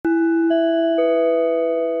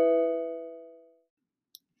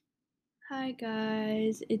Hi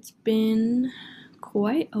guys, it's been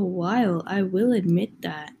quite a while, I will admit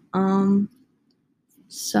that.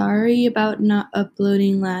 Sorry about not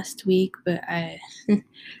uploading last week, but I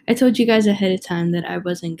I told you guys ahead of time that I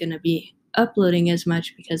wasn't going to be uploading as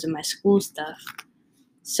much because of my school stuff.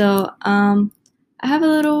 So, I have a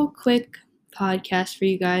little quick podcast for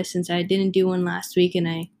you guys since I didn't do one last week and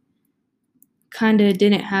I kind of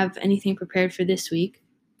didn't have anything prepared for this week.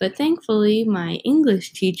 But thankfully, my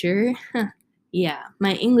English teacher,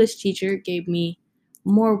 my English teacher gave me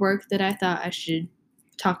more work that I thought I should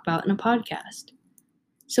talk about in a podcast.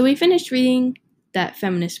 So we finished reading that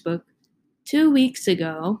feminist book 2 weeks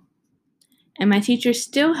ago, and my teacher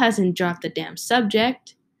still hasn't dropped the damn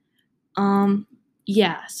subject.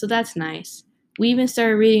 So that's nice. We even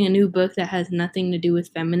started reading a new book that has nothing to do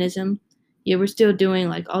with feminism. Yeah, we're still doing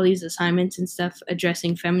like all these assignments and stuff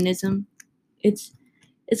addressing feminism. It's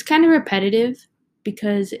it's kind of repetitive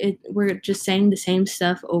because we're just saying the same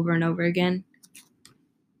stuff over and over again.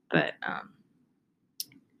 But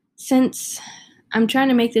since I'm trying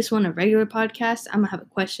to make this one a regular podcast, I'm gonna have a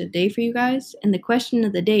question of the day for you guys. And the question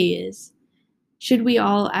of the day is, should we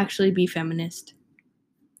all actually be feminist?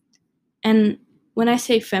 And when I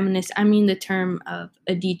say feminist, I mean the term of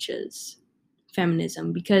Adichie's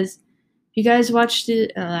feminism. Because if you guys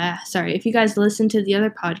if you guys listen to the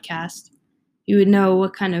other podcast, you would know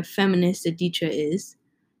what kind of feminist Adichie is.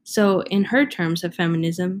 So, in her terms of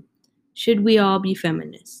feminism, should we all be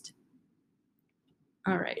feminist?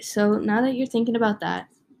 Alright, so now that you're thinking about that,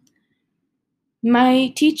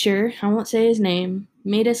 my teacher, I won't say his name,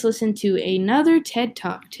 made us listen to another TED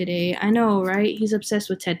Talk today. I know, right? He's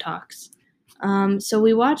obsessed with TED Talks. So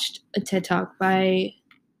we watched a TED Talk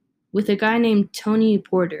with a guy named Tony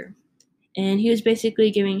Porter, and he was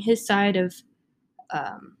basically giving his side of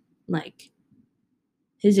like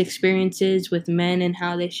his experiences with men and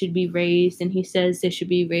how they should be raised, and he says they should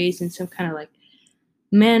be raised in some kind of like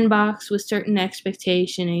man box with certain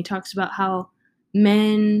expectation, and he talks about how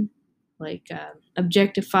men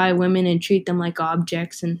objectify women and treat them like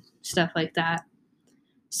objects and stuff like that.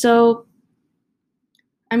 So,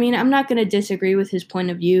 I mean, I'm not going to disagree with his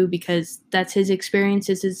point of view because that's his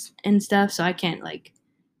experiences and stuff, so I can't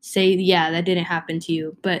say, yeah, that didn't happen to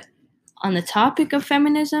you. But on the topic of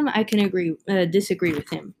feminism, I can disagree with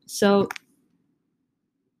him. So,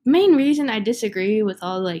 main reason I disagree with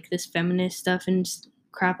all this feminist stuff and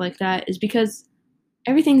crap like that is because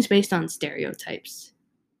everything's based on stereotypes,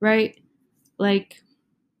 right? Like,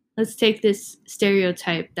 let's take this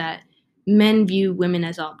stereotype that men view women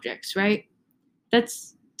as objects, right?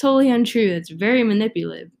 That's totally untrue. That's very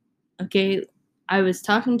manipulative. Okay, I was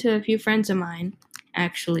talking to a few friends of mine,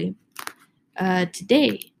 actually,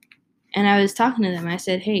 today, and I was talking to them. I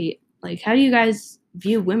said, hey, how do you guys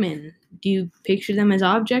view women? Do you picture them as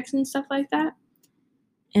objects and stuff like that?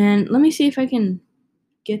 And let me see if I can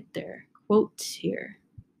get their quotes here.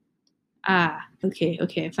 Okay,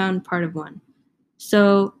 I found part of one.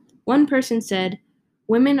 So, one person said,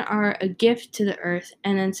 women are a gift to the earth,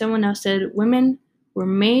 and then someone else said, women were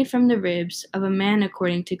made from the ribs of a man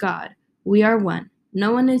according to God. We are one.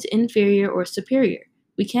 No one is inferior or superior.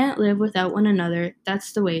 We can't live without one another.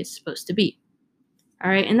 That's the way it's supposed to be.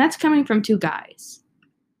 Alright, and that's coming from two guys.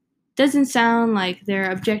 Doesn't sound like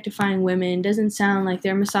they're objectifying women, doesn't sound like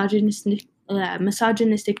they're misogynistic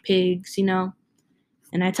pigs, you know?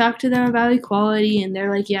 And I talked to them about equality, and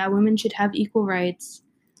they're like, yeah, women should have equal rights.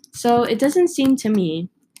 So it doesn't seem to me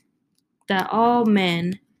that all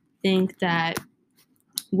men think that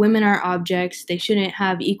women are objects, they shouldn't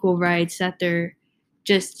have equal rights, that they're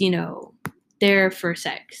just, there for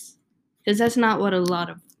sex. Because that's not what a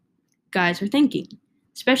lot of guys are thinking,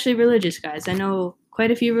 especially religious guys. I know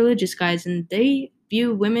quite a few religious guys, and they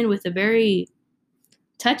view women with a very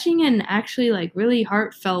touching and actually really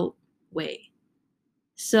heartfelt way.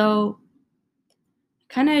 So,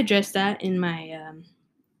 kind of address that in my,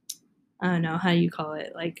 I don't know how you call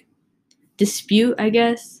it, dispute, I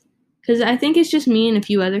guess. Because I think it's just me and a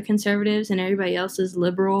few other conservatives, and everybody else is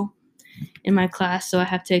liberal in my class. So I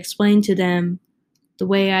have to explain to them the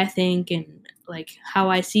way I think and how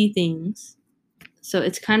I see things. So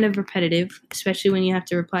it's kind of repetitive, especially when you have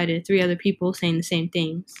to reply to 3 other people saying the same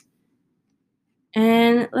things.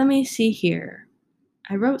 And let me see here.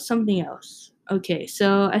 I wrote something else. Okay,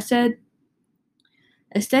 so I said,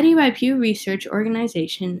 a study by Pew Research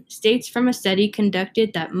Organization states from a study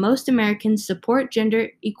conducted that most Americans support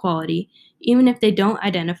gender equality even if they don't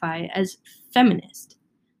identify as feminist.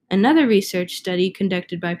 Another research study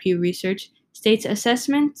conducted by Pew Research states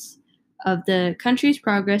assessments of the country's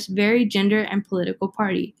progress vary gender and political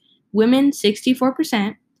party. Women,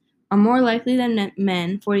 64%, are more likely than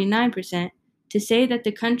men, 49%, to say that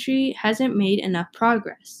the country hasn't made enough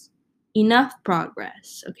progress. Enough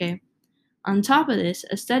progress, okay? On top of this,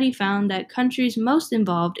 a study found that countries most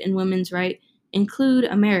involved in women's rights include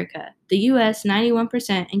America. The US,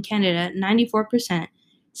 91%, and Canada, 94%,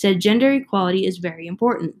 said gender equality is very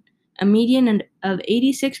important. A median of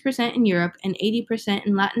 86% in Europe and 80%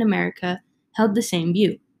 in Latin America held the same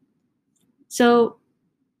view. So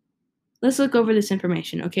let's look over this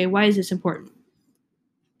information, okay? Why is this important?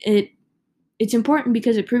 It's important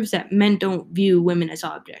because it proves that men don't view women as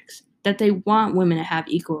objects, that they want women to have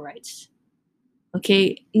equal rights.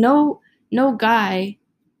 Okay, no guy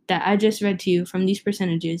that I just read to you from these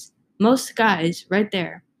percentages, most guys right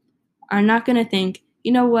there are not going to think,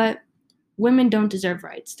 you know what, women don't deserve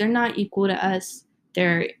rights. They're not equal to us.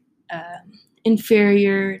 They're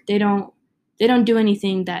inferior. They don't do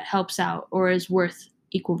anything that helps out or is worth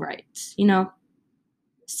equal rights, you know?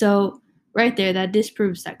 So right there, that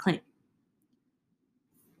disproves that claim.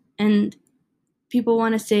 And people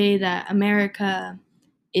want to say that America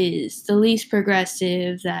is the least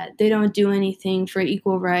progressive, that they don't do anything for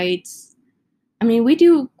equal rights. I mean, we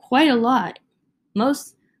do quite a lot.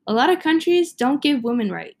 A lot of countries don't give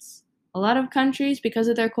women rights. A lot of countries, because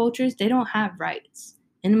of their cultures, they don't have rights.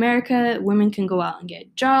 In America, women can go out and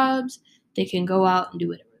get jobs. They can go out and do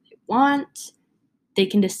whatever they want. They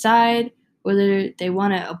can decide whether they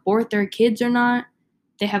want to abort their kids or not.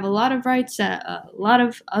 They have a lot of rights that a lot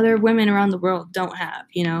of other women around the world don't have,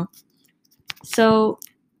 you know? So,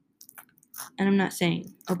 and I'm not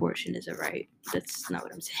saying abortion is a right. That's not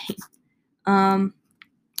what I'm saying.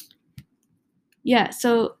 Yeah,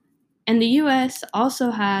 so, and the US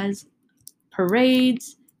also has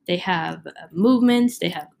parades, they have movements, they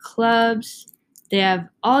have clubs, they have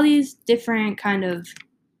all these different kind of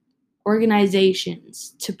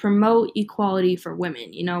organizations to promote equality for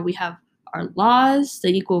women. You know, we have our laws, the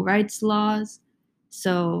equal rights laws.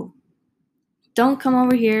 So don't come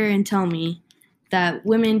over here and tell me that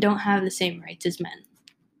women don't have the same rights as men.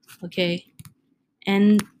 Okay?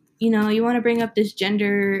 And, you know, you want to bring up this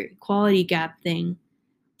gender equality gap thing,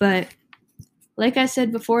 but like I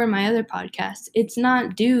said before in my other podcast, it's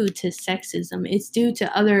not due to sexism. It's due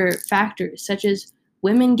to other factors, such as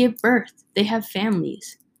women give birth. They have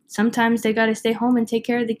families. Sometimes they got to stay home and take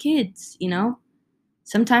care of the kids, you know?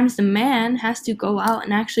 Sometimes the man has to go out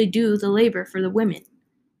and actually do the labor for the women.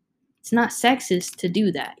 It's not sexist to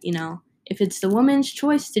do that, you know? If it's the woman's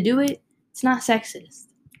choice to do it, it's not sexist,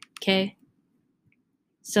 okay?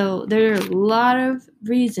 So there are a lot of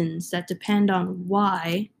reasons that depend on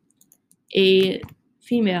why a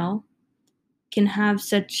female can have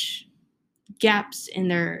such gaps in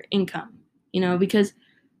their income, you know, because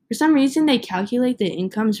for some reason they calculate the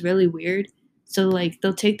income's really weird. So like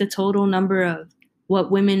they'll take the total number of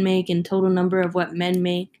what women make and total number of what men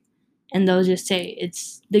make, and they'll just say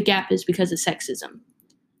it's the gap is because of sexism.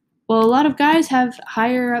 Well, a lot of guys have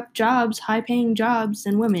higher up jobs, high paying jobs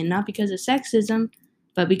than women, not because of sexism,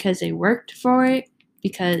 but because they worked for it,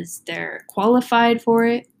 because they're qualified for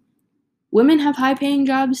it. Women have high paying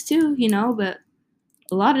jobs too, you know, but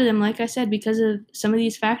a lot of them, like I said, because of some of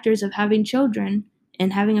these factors of having children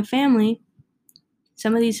and having a family,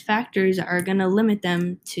 some of these factors are going to limit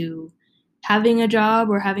them to having a job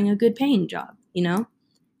or having a good paying job, you know?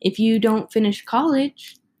 If you don't finish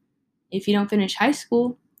college, if you don't finish high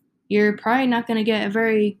school, you're probably not going to get a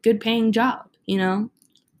very good paying job, you know?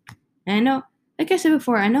 And I know, like I said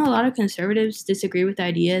before, I know a lot of conservatives disagree with the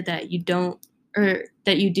idea that you don't, or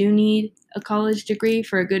that you do need a college degree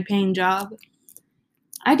for a good paying job.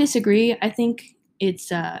 I disagree. I think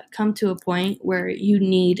it's come to a point where you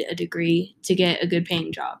need a degree to get a good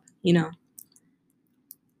paying job, you know?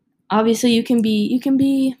 Obviously you can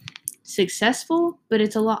be successful, but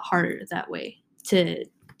it's a lot harder that way to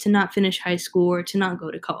not finish high school or to not go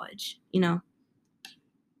to college, you know?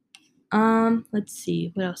 Let's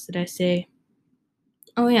see, what else did I say?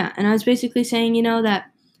 Oh yeah, and I was basically saying, you know,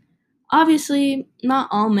 that obviously not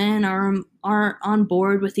all men are on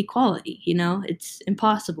board with equality, you know? It's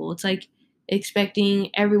impossible. It's like expecting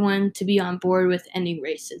everyone to be on board with ending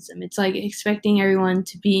racism. It's like expecting everyone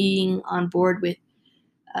to be on board with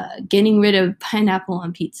getting rid of pineapple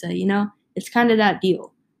on pizza, you know? It's kind of that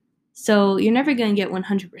deal. So you're never going to get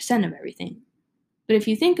 100% of everything. But if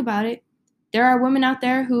you think about it, there are women out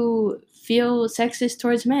there who feel sexist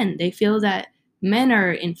towards men. They feel that men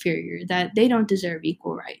are inferior, that they don't deserve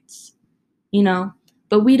equal rights, you know?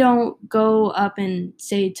 But we don't go up and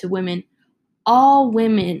say to women, all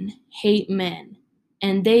women hate men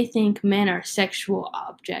and they think men are sexual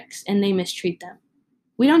objects and they mistreat them.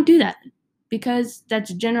 We don't do that because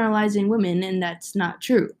that's generalizing women and that's not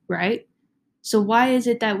true, right? So why is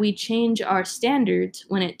it that we change our standards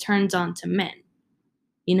when it turns on to men?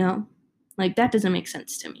 You know? Like, that doesn't make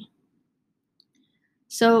sense to me.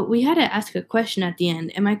 So we had to ask a question at the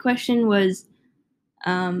end, and my question was,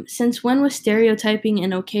 since when was stereotyping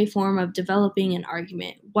an okay form of developing an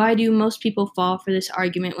argument? Why do most people fall for this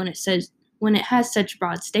argument when it has such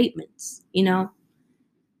broad statements, you know?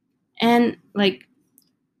 And like,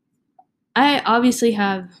 I obviously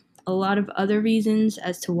have a lot of other reasons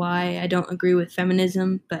as to why I don't agree with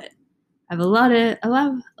feminism, but I have a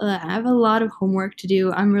lot of homework to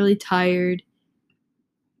do. I'm really tired.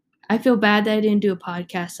 I feel bad that I didn't do a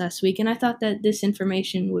podcast last week, and I thought that this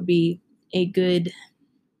information would be a good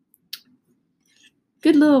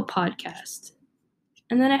little podcast.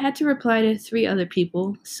 And then I had to reply to 3 other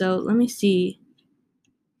people. So let me see.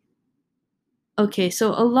 Okay,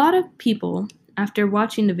 so a lot of people, after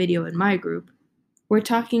watching the video in my group, were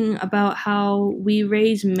talking about how we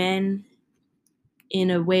raise men in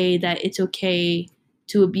a way that it's okay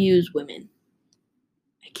to abuse women.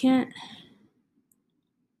 I can't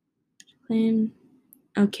claim.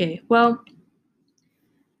 Okay, well,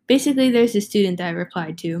 basically, there's a student that I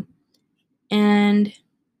replied to, and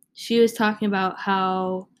she was talking about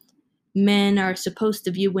how men are supposed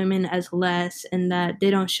to view women as less and that they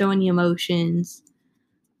don't show any emotions,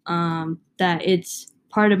 that it's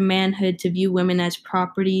part of manhood to view women as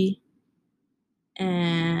property,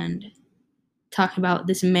 and talking about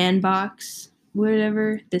this man box,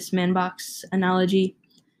 this man box analogy.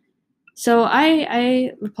 So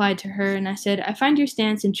I replied to her and I said, I find your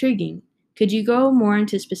stance intriguing. Could you go more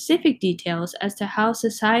into specific details as to how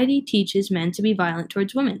society teaches men to be violent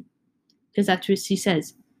towards women? Because that's what she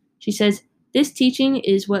says. She says, this teaching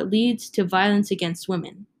is what leads to violence against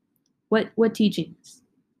women. What teachings?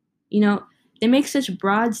 You know, they make such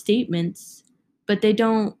broad statements, but they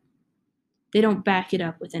don't back it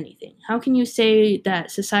up with anything. How can you say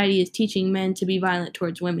that society is teaching men to be violent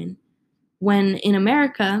towards women when in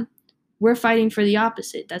America we're fighting for the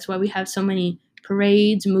opposite? That's why we have so many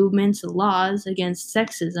parades, movements, laws against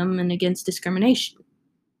sexism and against discrimination.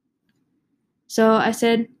 So I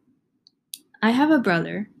said, I have a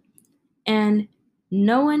brother, and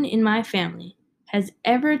no one in my family has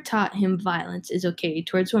ever taught him violence is okay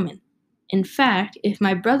towards women. In fact, if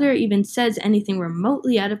my brother even says anything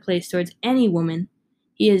remotely out of place towards any woman,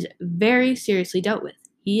 he is very seriously dealt with.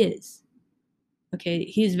 He is. Okay,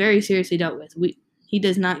 he's very seriously dealt with. He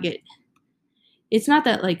does not get. It's not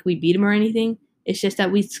that like we beat him or anything. It's just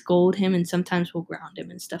that we scold him and sometimes we'll ground him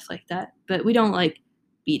and stuff like that. But we don't like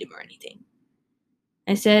beat him or anything.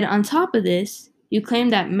 I said, on top of this, you claim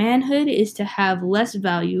that manhood is to have less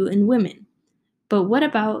value in women. But what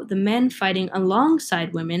about the men fighting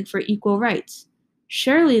alongside women for equal rights?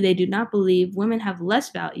 Surely they do not believe women have less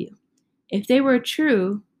value. If that were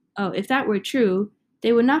true,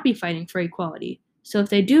 they would not be fighting for equality. So if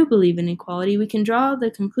they do believe in equality, we can draw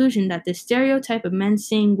the conclusion that the stereotype of men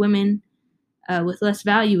seeing women with less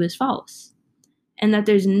value is false, and that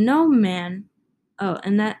there's no man.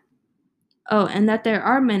 And that there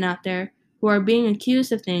are men out there who are being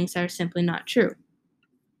accused of things that are simply not true.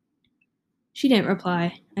 She didn't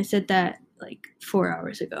reply. I said that like 4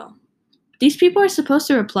 hours ago. These people are supposed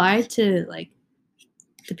to reply to like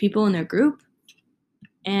the people in their group,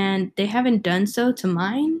 and they haven't done so to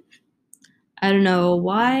mine. I don't know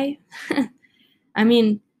why. I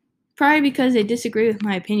mean, probably because they disagree with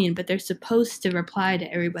my opinion, but they're supposed to reply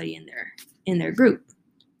to everybody in their group.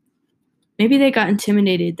 Maybe they got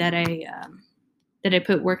intimidated that I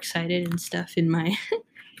put works cited and stuff in my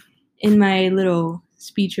in my little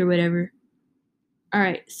speech or whatever. All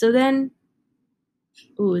right, so then,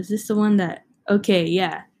 is this the one that? Okay,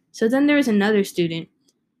 yeah. So then there was another student,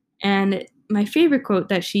 and my favorite quote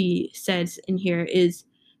that she says in here is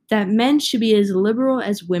that men should be as liberal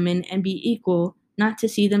as women and be equal, not to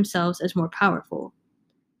see themselves as more powerful.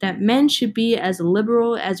 That men should be as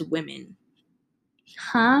liberal as women.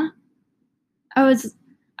 Huh? I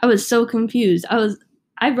was so confused.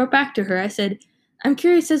 I wrote back to her. I said, I'm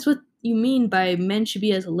curious as what you mean by men should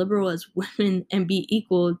be as liberal as women and be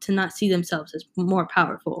equal to not see themselves as more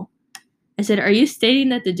powerful. I said, are you stating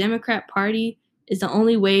that the Democrat Party is the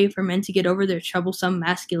only way for men to get over their troublesome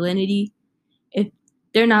masculinity? If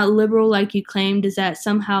they're not liberal like you claim, does that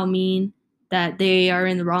somehow mean that they are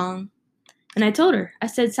in the wrong? And I told her, I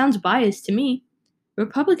said, sounds biased to me.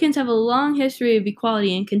 Republicans have a long history of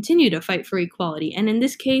equality and continue to fight for equality. And in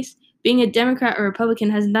this case, being a Democrat or Republican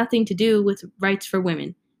has nothing to do with rights for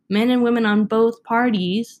women. Men and women on both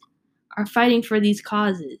parties are fighting for these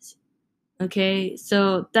causes. Okay,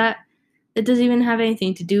 so that doesn't even have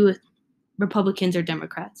anything to do with Republicans or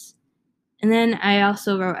Democrats. And then I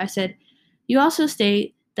also wrote, I said, You also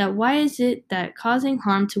state that why is it that causing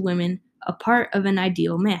harm to women a part of an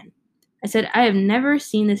ideal man? I said, I have never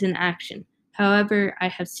seen this in action. However, I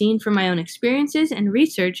have seen from my own experiences and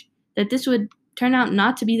research that this would turn out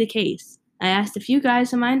not to be the case. I asked a few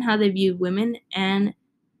guys of mine how they viewed women and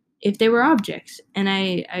if they were objects. And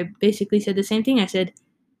I basically said the same thing. I said,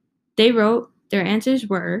 they wrote, their answers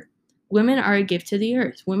were, women are a gift to the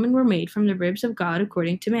earth. Women were made from the ribs of God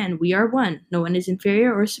according to man. We are one. No one is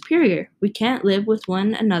inferior or superior. We can't live with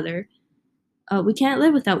one another. We can't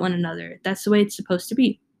live without one another. That's the way it's supposed to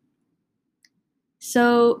be.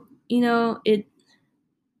 So, I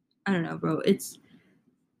don't know, bro. Let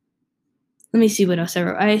me see what else I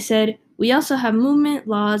wrote. I said, we also have movement,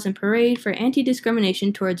 laws, and parade for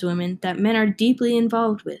anti-discrimination towards women that men are deeply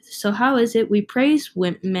involved with. So how is it we praise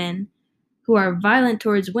men who are violent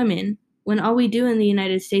towards women when all we do in the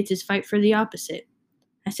United States is fight for the opposite?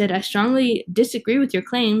 I said, I strongly disagree with your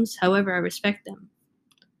claims, however, I respect them.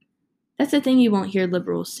 That's the thing you won't hear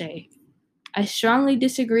liberals say. I strongly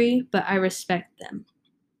disagree, but I respect them.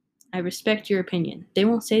 I respect your opinion. They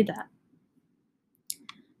won't say that.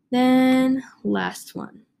 Then, last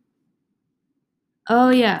one. Oh,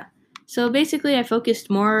 yeah. So basically, I focused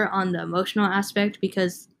more on the emotional aspect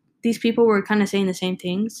because these people were kind of saying the same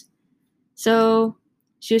things. So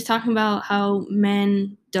she was talking about how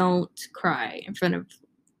men don't cry in front of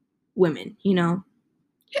women,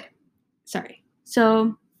 Sorry.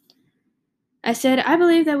 So I said, I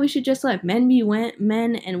believe that we should just let men be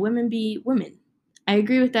men and women be women. I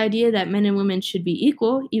agree with the idea that men and women should be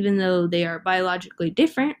equal, even though they are biologically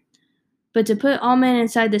different. But to put all men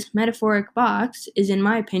inside this metaphoric box is, in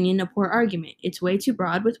my opinion, a poor argument. It's way too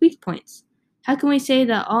broad with weak points. How can we say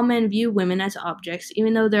that all men view women as objects,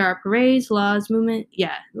 even though there are parades, laws, movement?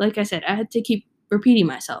 Yeah, like I said, I had to keep repeating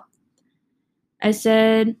myself. I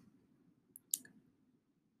said,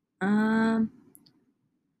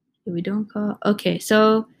 we don't call. Okay,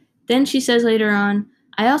 so then she says later on,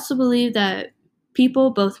 I also believe that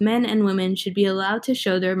people, both men and women, should be allowed to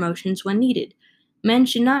show their emotions when needed. Men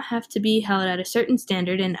should not have to be held at a certain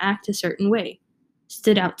standard and act a certain way.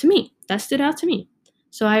 Stood out to me. That stood out to me.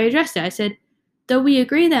 So I addressed it. I said, though we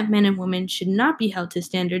agree that men and women should not be held to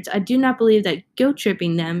standards, I do not believe that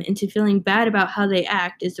guilt-tripping them into feeling bad about how they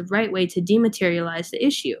act is the right way to dematerialize the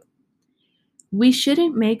issue. We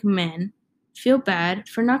shouldn't make men feel bad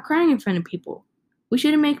for not crying in front of people. We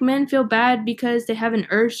shouldn't make men feel bad because they have an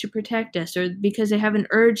urge to protect us or because they have an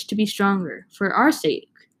urge to be stronger for our sake.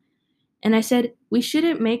 And I said, we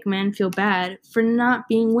shouldn't make men feel bad for not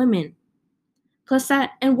being women. Plus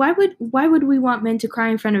that, and why would we want men to cry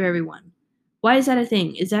in front of everyone? Why is that a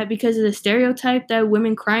thing? Is that because of the stereotype that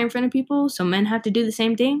women cry in front of people, so men have to do the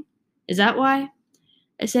same thing? Is that why?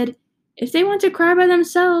 I said, if they want to cry by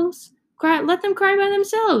themselves, let them cry by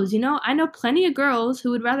themselves. I know plenty of girls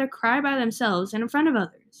who would rather cry by themselves than in front of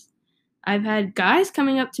others. I've had guys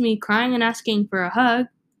coming up to me crying and asking for a hug.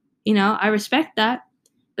 I respect that.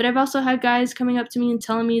 But I've also had guys coming up to me and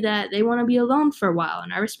telling me that they want to be alone for a while,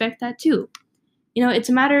 and I respect that too. It's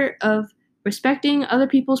a matter of respecting other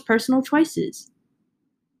people's personal choices.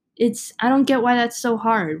 I don't get why that's so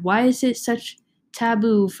hard. Why is it such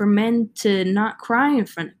taboo for men to not cry in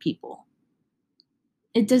front of people?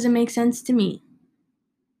 It doesn't make sense to me.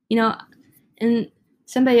 And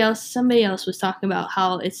somebody else was talking about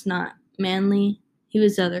how it's not manly. He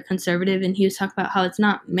was the other conservative, and he was talking about how it's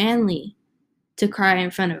not manly to cry in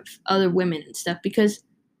front of other women and stuff because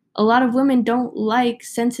a lot of women don't like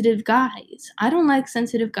sensitive guys. I don't like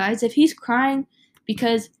sensitive guys. If he's crying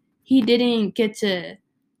because he didn't get to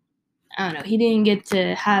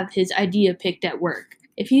have his idea picked at work.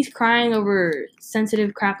 If he's crying over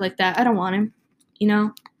sensitive crap like that, I don't want him.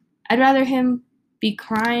 I'd rather him be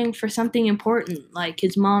crying for something important, like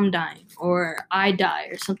his mom dying or I die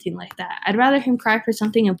or something like that. I'd rather him cry for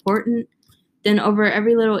something important than over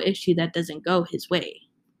every little issue that doesn't go his way.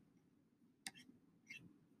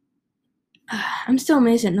 I'm still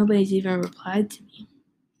amazed that nobody's even replied to me.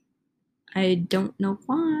 I don't know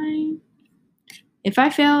why. If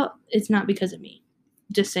I fail, it's not because of me.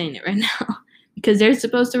 Just saying it right now. Because they're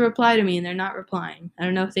supposed to reply to me and they're not replying. I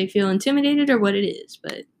don't know if they feel intimidated or what it is,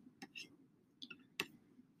 but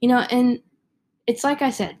and it's like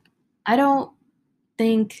I said, I don't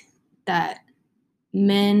think that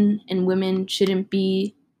men and women shouldn't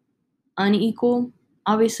be unequal.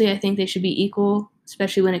 Obviously, I think they should be equal,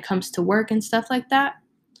 especially when it comes to work and stuff like that.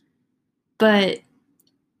 But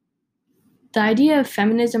the idea of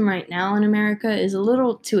feminism right now in America is a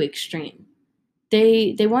little too extreme.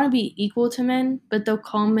 They want to be equal to men, but they'll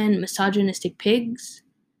call men misogynistic pigs,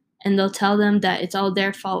 and they'll tell them that it's all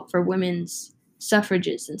their fault for women's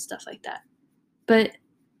suffrages and stuff like that. But,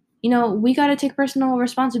 we got to take personal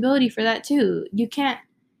responsibility for that too. You can't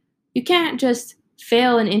just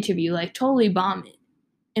fail an interview, like totally bomb it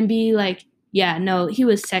and be like, yeah, no, he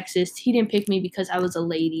was sexist. He didn't pick me because I was a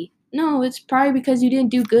lady. No, it's probably because you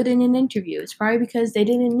didn't do good in an interview. It's probably because they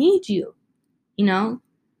didn't need you.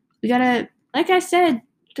 We gotta, like I said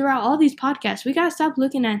throughout all these podcasts, we gotta stop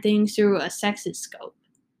looking at things through a sexist scope.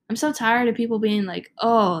 I'm so tired of people being like,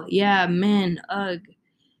 oh, yeah, men, ugh,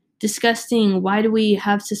 disgusting. Why do we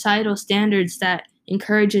have societal standards that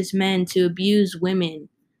encourages men to abuse women?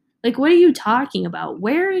 Like, what are you talking about?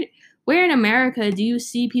 Where in America do you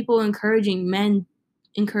see people encouraging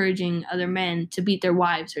other men to beat their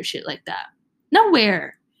wives or shit like that?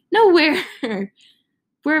 Nowhere. We're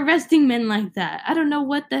arresting men like that. I don't know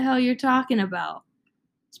what the hell you're talking about.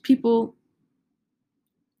 These people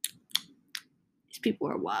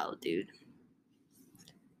are wild, dude.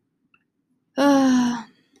 Yeah,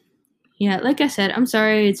 like I said, I'm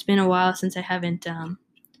sorry it's been a while since I haven't done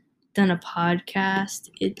a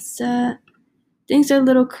podcast. It's things are a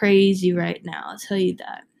little crazy right now, I'll tell you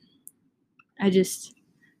that.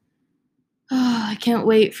 I can't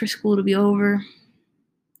wait for school to be over.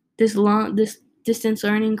 This distance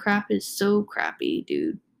learning crap is so crappy,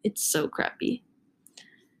 dude. It's so crappy.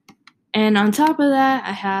 And on top of that,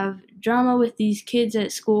 I have drama with these kids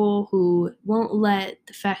at school who won't let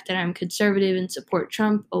the fact that I'm conservative and support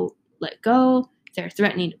Trump let go. They're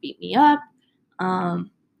threatening to beat me up.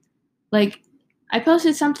 Like, I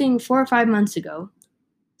posted something 4 or 5 months ago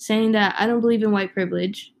saying that I don't believe in white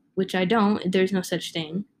privilege, which I don't. There's no such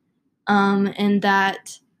thing. And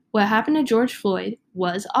that what happened to George Floyd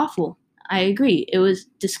was awful. I agree. It was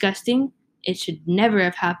disgusting. It should never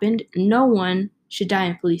have happened. No one should die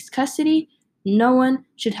in police custody. No one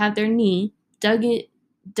should have their knee nobody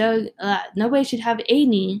should have a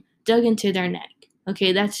knee dug into their neck.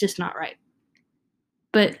 Okay, that's just not right.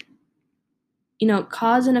 But,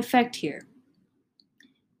 cause and effect here.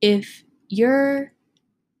 If you're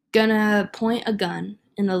gonna point a gun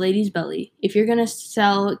in a lady's belly, if you're gonna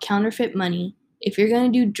sell counterfeit money, if you're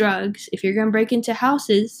gonna do drugs, if you're gonna break into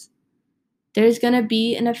houses, there's gonna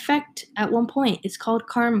be an effect at one point. It's called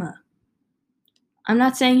karma. I'm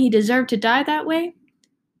not saying he deserved to die that way,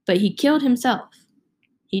 but he killed himself.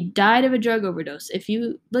 He died of a drug overdose. If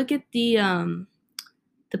you look at the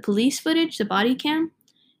police footage, the body cam,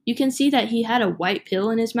 you can see that he had a white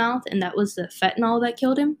pill in his mouth, and that was the fentanyl that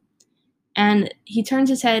killed him. And he turns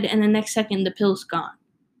his head, and the next second, the pill's gone.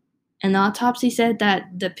 And the autopsy said that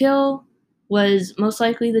the pill was most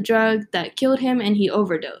likely the drug that killed him, and he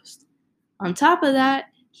overdosed. On top of that,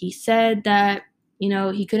 he said that,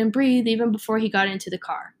 he couldn't breathe even before he got into the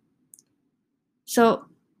car. So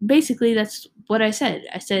basically, that's what I said.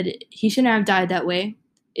 I said he shouldn't have died that way.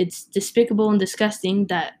 It's despicable and disgusting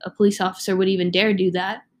that a police officer would even dare do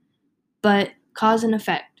that. But cause and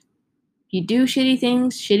effect. You do shitty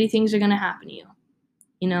things are going to happen to you.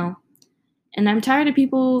 And I'm tired of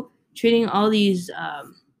people treating all these,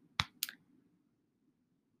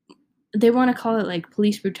 they want to call it like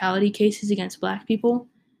police brutality cases against black people.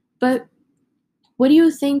 But what do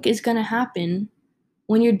you think is going to happen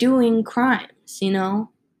when you're doing crimes,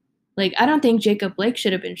 Like, I don't think Jacob Blake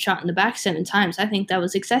should have been shot in the back 7 times. I think that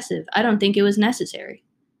was excessive. I don't think it was necessary.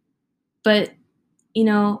 But,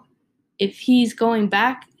 if he's going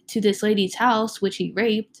back to this lady's house, which he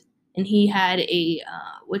raped, and he had a,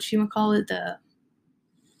 the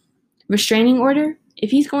restraining order,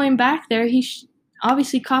 if he's going back there,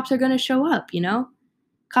 obviously cops are going to show up,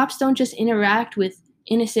 Cops don't just interact with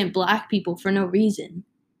innocent black people for no reason.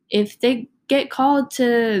 If they get called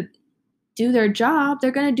to do their job,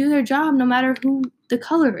 they're going to do their job no matter who the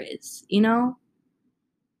color is,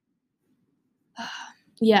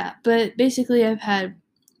 Yeah, but basically I've had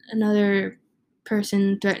another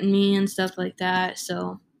person threaten me and stuff like that,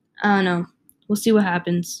 so I don't know. We'll see what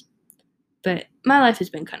happens. But my life has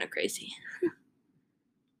been kind of crazy.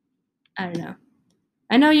 I don't know.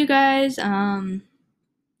 I know you guys, some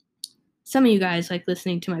of you guys like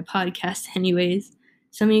listening to my podcast anyways.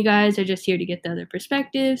 Some of you guys are just here to get the other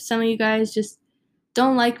perspective. Some of you guys just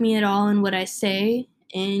don't like me at all in what I say,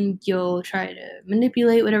 and you'll try to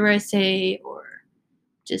manipulate whatever I say or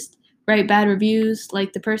just write bad reviews,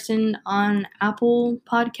 like the person on Apple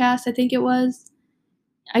Podcast, I think it was.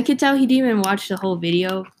 I could tell he didn't even watch the whole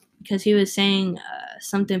video because he was saying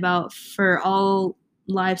something about for all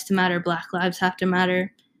lives to matter, black lives have to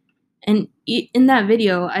matter. And in that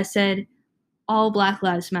video, I said, all black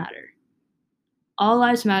lives matter. All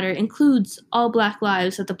lives matter includes all black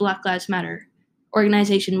lives that the Black Lives Matter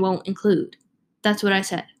organization won't include. That's what I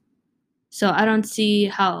said. So I don't see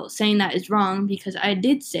how saying that is wrong, because I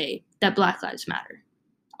did say that Black lives matter.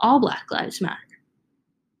 All Black lives matter.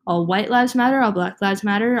 All white lives matter, all Black lives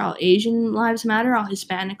matter, all Asian lives matter, all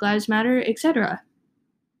Hispanic lives matter, etc.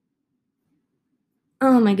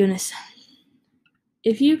 Oh my goodness.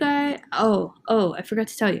 If you guys, I forgot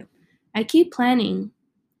to tell you. I keep planning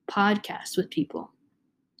podcasts with people.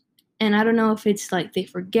 And I don't know if it's like they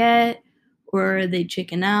forget or they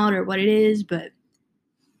chicken out or what it is, but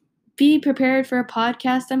be prepared for a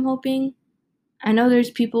podcast, I'm hoping. I know there's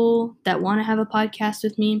people that want to have a podcast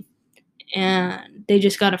with me, and they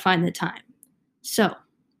just got to find the time. So,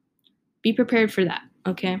 be prepared for that,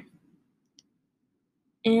 okay?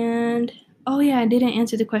 And, oh yeah, I didn't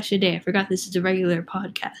answer the question today. I forgot this is a regular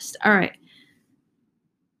podcast. All right.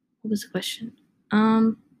 What was the question?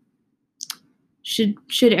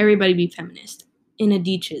 Should everybody be feminist? In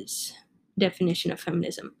Adich's definition of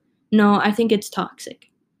feminism. No, I think it's toxic.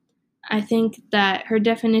 I think that her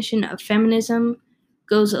definition of feminism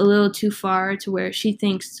goes a little too far to where she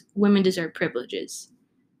thinks women deserve privileges.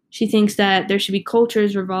 She thinks that there should be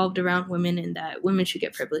cultures revolved around women and that women should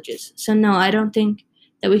get privileges. So no, I don't think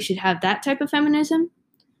that we should have that type of feminism.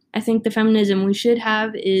 I think the feminism we should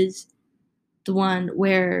have is the one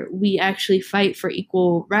where we actually fight for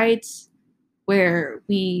equal rights, where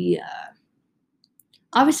we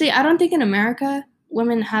obviously, I don't think in America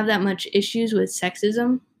women have that much issues with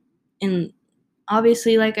sexism. And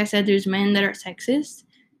obviously, like I said, there's men that are sexist,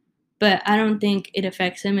 but I don't think it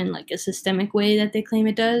affects them in like a systemic way that they claim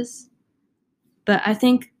it does. But I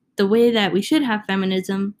think the way that we should have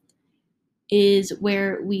feminism is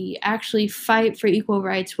where we actually fight for equal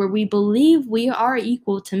rights, where we believe we are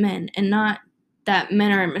equal to men and not that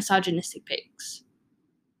men are misogynistic pigs.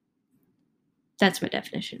 That's my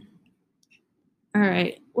definition. All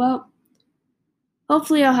right. Well,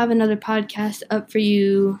 hopefully I'll have another podcast up for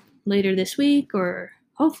you later this week or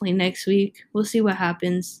hopefully next week. We'll see what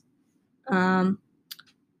happens. Have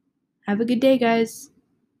a good day, guys.